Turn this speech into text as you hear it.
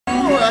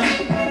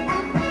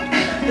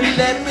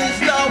Let me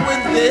start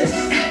with this.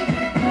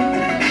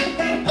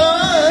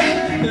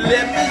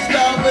 Let me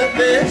start with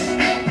this.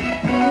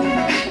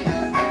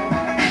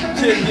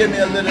 She'll give me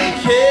a little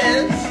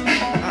kiss.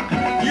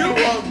 You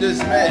want this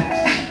mess.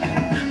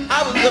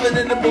 I was living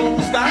in the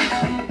boomstock.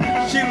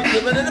 She was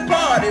living in the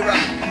party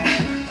rock.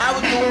 I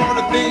was doing all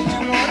the things she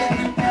wanted.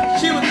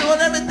 She was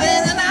doing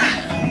everything that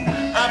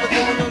I was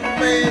doing all the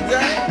things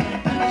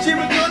right. She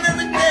was doing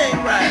everything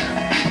right.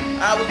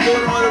 I was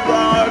doing all the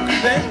wrong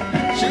things.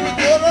 She was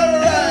doing all the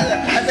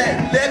right. I said,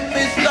 let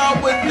me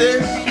start with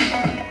this.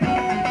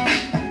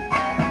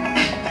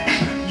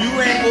 You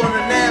ain't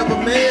gonna never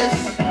miss.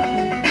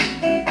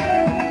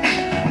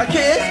 A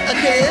kiss, a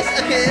kiss,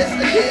 a kiss,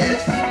 a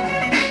kiss.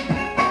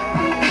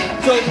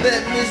 So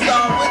let me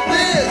start with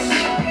this.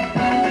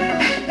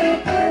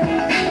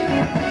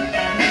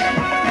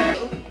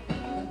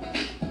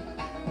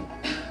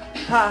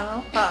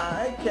 How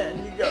high can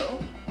you go?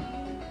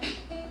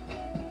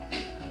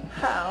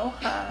 How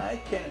high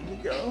can you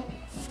go?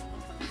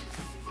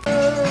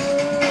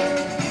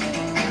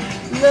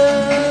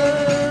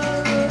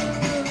 Love,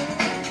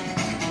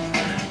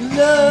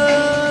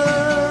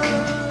 love,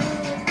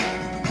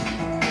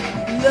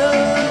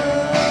 love.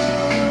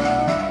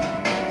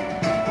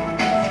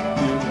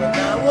 You and I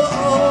will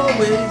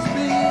always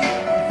be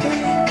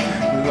free,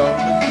 as long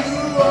as you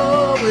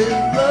always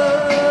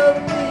love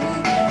me.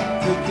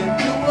 Took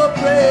into a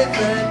place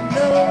that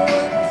no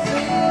one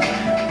sees.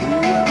 We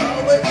will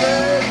always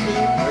have to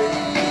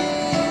breathe.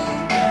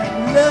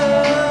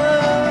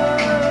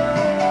 Love,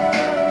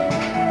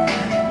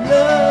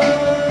 love,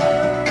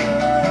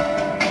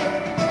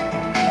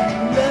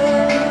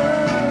 love,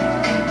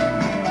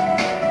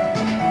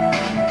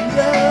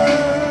 love.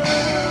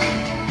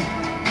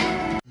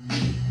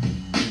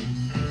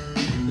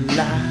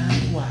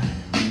 Live wire.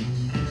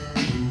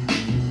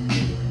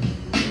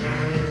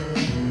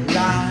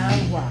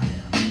 Live wire.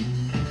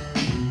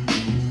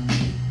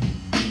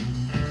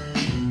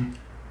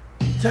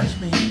 Touch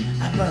me,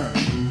 I burn.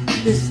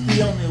 This is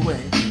the only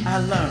way I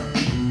learn.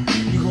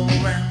 You go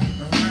around,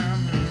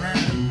 around,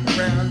 around,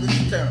 around this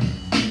turn.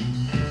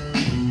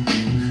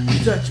 You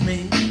touch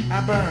me,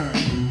 I burn.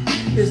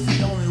 It's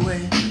the only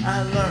way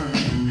I learn.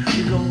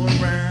 You go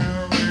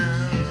around,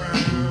 around,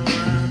 around,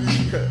 around this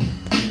curve.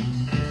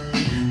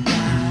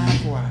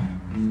 Live wire.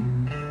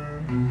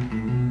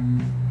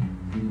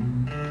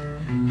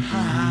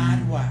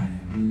 Hard wire.